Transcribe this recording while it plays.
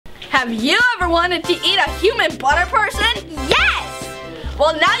Have you ever wanted to eat a human butter person? Yes!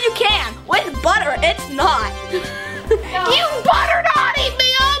 Well, now you can. With butter, it's not. You butter not eat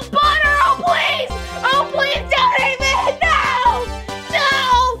me! Oh, butter! Oh, please! Oh, please don't eat me! No!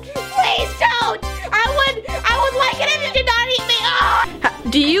 No! Please don't! I would like it if you did not eat me! Oh!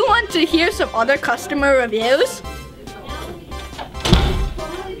 Do you want to hear some other customer reviews?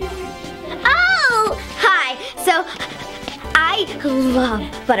 Oh! Hi. So, I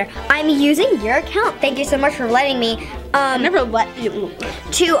love butter. I'm using your account. Thank you so much for letting me I never let you.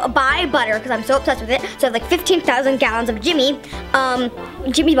 to buy butter because I'm so obsessed with it. So I have like 15,000 gallons of Jimmy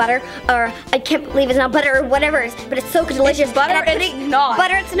butter, or I can't believe it's not butter or whatever it is, but it's so delicious. It's butter, it's not.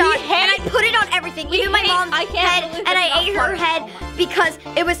 Butter, it's not. We And I hate- put it on everything. Even my hate- mom's I can't head, believe and it's I not ate her butter. head because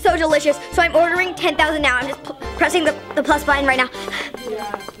it was so delicious. So I'm ordering 10,000 now. I'm just pressing the plus button right now.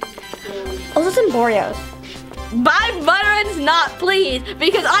 Also some Oreos. Buy butter and not, please,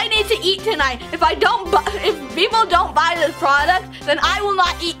 because I need to eat tonight. If people don't buy this product, then I will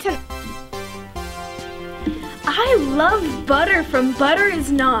not eat tonight. I love butter from Butter Is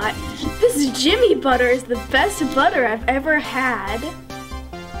Not. This Jimmy butter is the best butter I've ever had.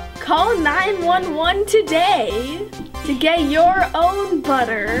 Call 911 today to get your own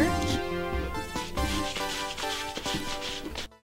butter.